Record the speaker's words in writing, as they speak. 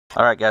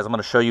Alright guys, I'm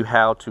going to show you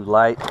how to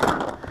light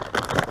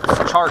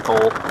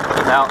charcoal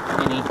without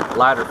any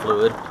lighter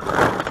fluid.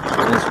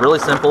 And it's really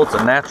simple. It's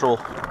a natural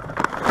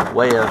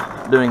way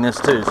of doing this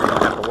too, so you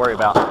don't have to worry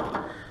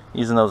about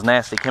using those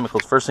nasty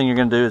chemicals. First thing you're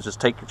going to do is just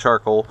take your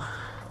charcoal,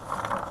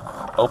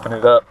 open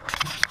it up.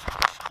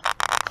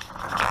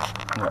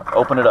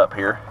 Open it up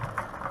here,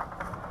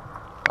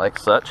 like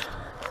such.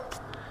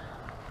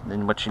 And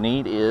then what you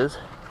need is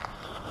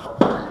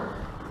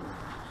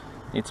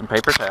some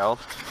paper towels.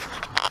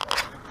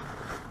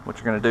 What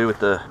you're going to do with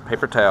the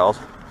paper towels,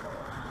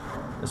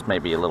 this may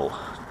be a little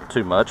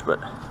too much, but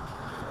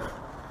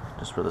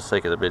just for the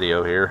sake of the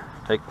video here,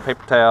 take the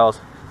paper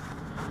towels,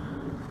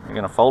 you're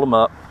going to fold them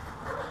up,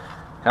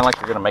 kind of like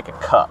you're going to make a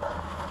cup.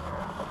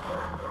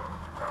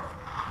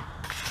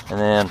 And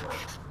then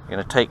you're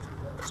going to take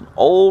some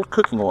old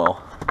cooking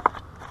oil.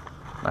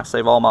 And I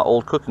save all my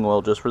old cooking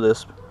oil just for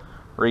this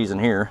reason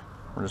here.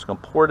 We're just going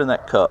to pour it in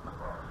that cup.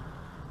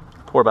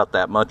 Pour about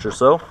that much or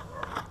so.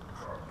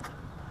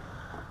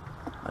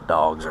 My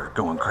dogs are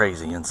going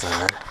crazy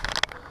inside.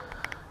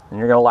 And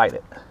you're going to light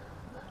it.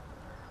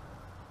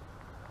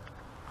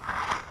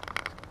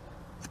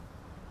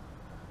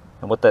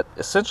 And what that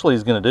essentially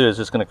is going to do is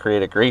just going to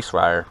create a grease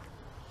fire.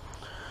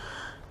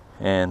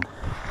 And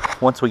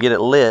once we get it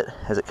lit,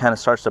 as it kind of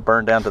starts to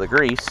burn down to the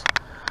grease,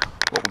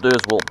 what we'll do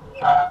is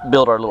we'll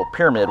build our little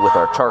pyramid with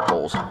our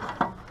charcoals.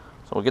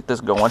 So we'll get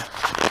this going.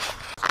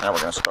 Now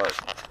we're going to start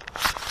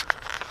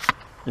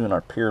doing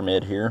our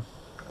pyramid here.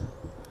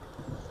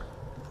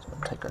 So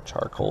we'll take our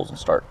charcoals and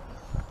start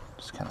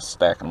just kind of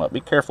stacking them up.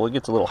 Be careful, it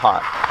gets a little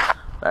hot.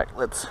 In fact,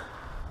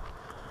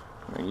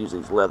 I'm going to use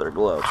these leather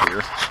gloves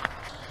here.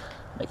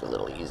 Make it a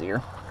little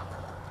easier.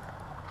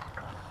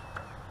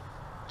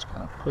 Just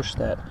kind of push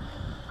that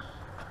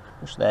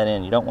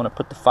in. You don't want to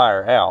put the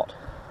fire out.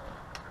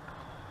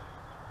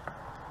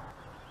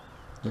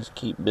 Just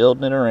keep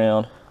building it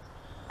around.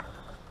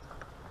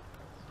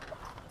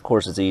 Of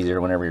course, it's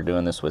easier whenever you're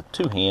doing this with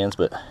two hands,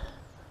 but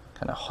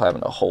kind of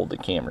having to hold the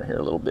camera here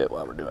a little bit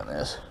while we're doing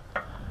this.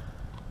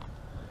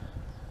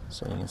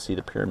 So you can see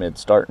the pyramid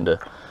starting to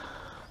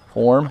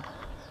form.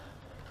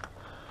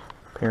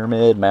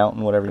 Pyramid,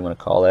 mountain, whatever you want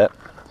to call that.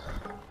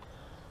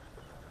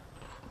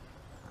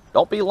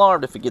 Don't be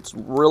alarmed if it gets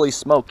really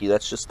smoky.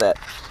 That's just that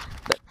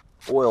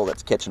oil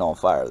that's catching on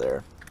fire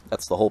there.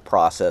 That's the whole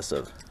process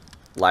of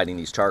lighting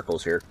these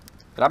charcoals here.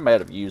 But I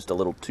might have used a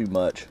little too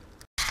much.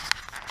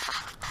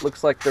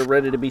 Looks like they're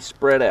ready to be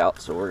spread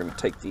out, so we're going to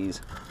take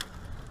these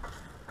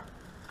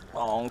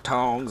long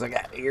tongs I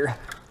got here.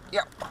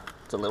 Yep,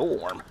 it's a little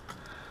warm.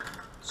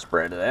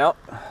 Spread it out,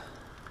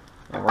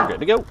 and we're good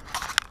to go.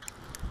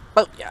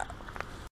 Oh yeah.